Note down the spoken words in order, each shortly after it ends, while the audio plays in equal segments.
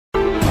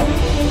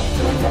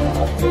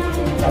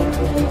Shalom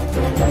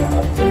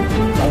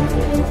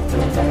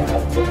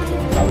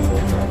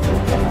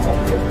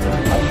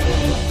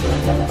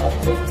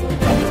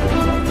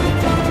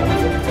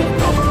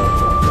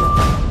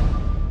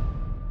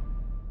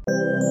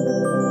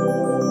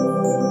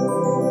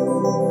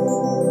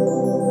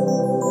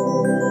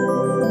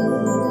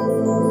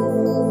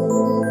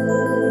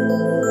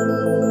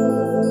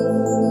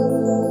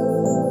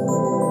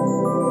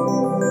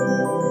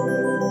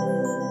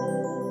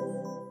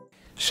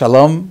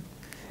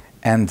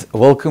and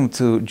welcome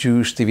to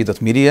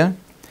JewishTV.media.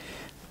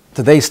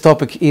 Today's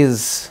topic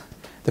is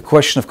the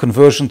question of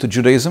conversion to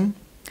Judaism,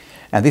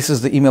 and this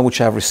is the email which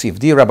I have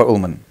received. Dear Rabbi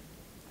Ullman,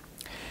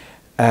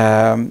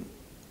 I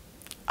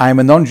am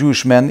a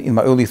non-Jewish man in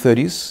my early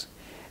 30s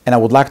and I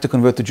would like to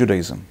convert to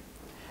Judaism.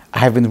 I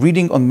have been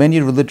reading on many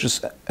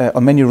religions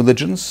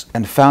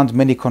and found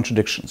many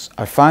contradictions.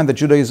 I find that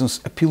Judaism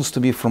appeals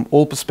to me from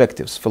all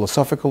perspectives,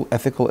 philosophical,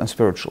 ethical and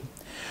spiritual.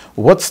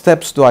 What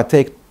steps do I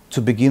take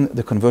to begin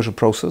the conversion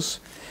process,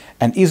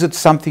 and is it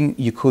something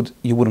you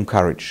would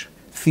encourage?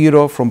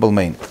 Theodore from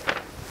Balmain.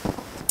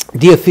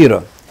 Dear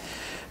Theodore,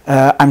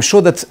 I'm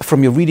sure that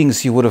from your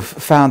readings you would have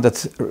found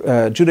that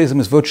Judaism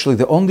is virtually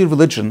the only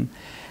religion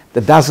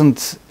that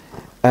doesn't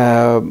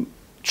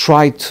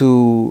try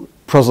to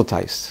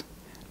proselytize,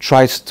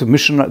 tries to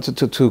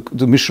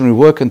do missionary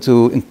work and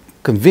to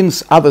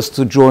convince others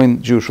to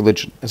join Jewish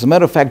religion. As a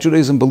matter of fact,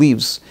 Judaism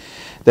believes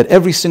that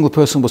every single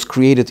person was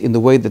created in the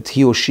way that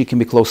he or she can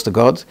be close to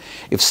God.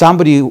 If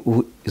somebody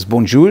who is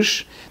born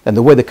Jewish, then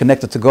the way they're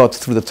connected to God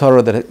through the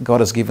Torah that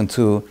God has given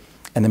to,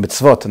 and the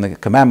mitzvot and the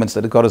commandments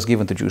that God has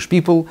given to Jewish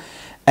people.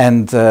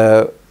 And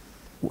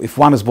if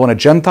one is born a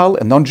Gentile,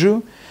 a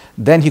non-Jew,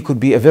 then he could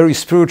be a very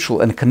spiritual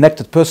and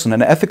connected person,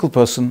 an ethical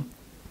person,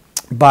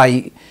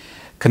 by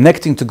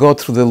connecting to God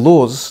through the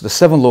laws, the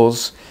 7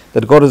 laws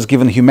that God has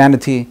given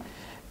humanity,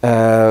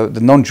 the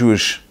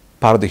non-Jewish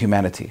part of the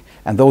humanity.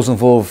 And those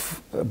involve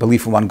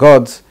belief in one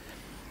God,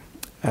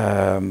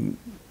 negating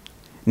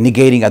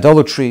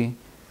idolatry,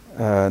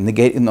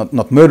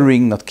 not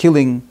murdering, not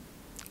killing,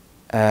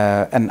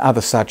 and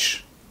other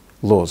such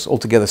laws,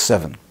 altogether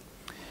 7.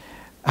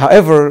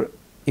 However,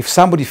 if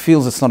somebody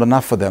feels it's not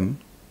enough for them,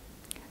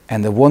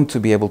 and they want to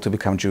be able to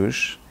become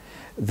Jewish,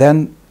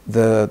 then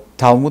the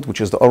Talmud, which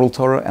is the oral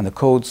Torah, and the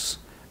codes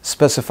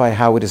specify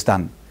how it is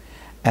done.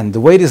 And the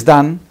way it is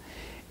done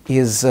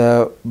is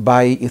through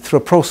a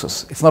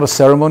process. It's not a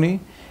ceremony,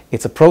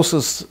 it's a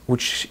process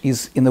which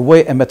is in a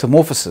way a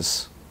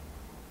metamorphosis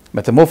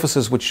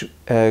which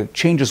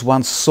changes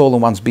one's soul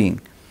and one's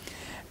being.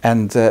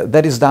 And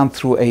that is done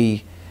through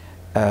a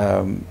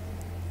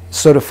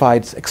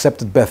certified,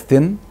 accepted Beth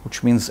Din,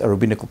 which means a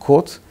rabbinical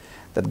court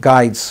that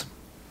guides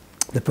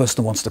the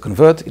person who wants to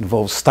convert,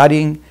 involves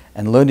studying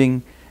and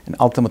learning and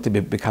ultimately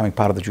becoming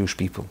part of the Jewish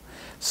people.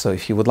 So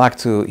if you would like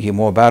to hear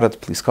more about it,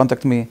 please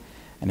contact me.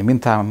 In the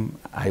meantime,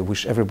 I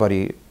wish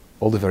everybody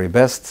all the very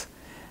best,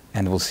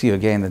 and we'll see you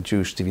again at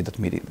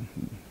JewishTV.media.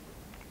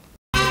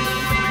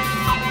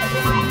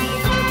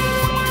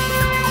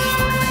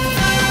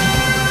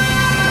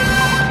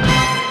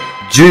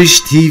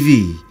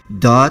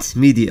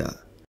 JewishTV.media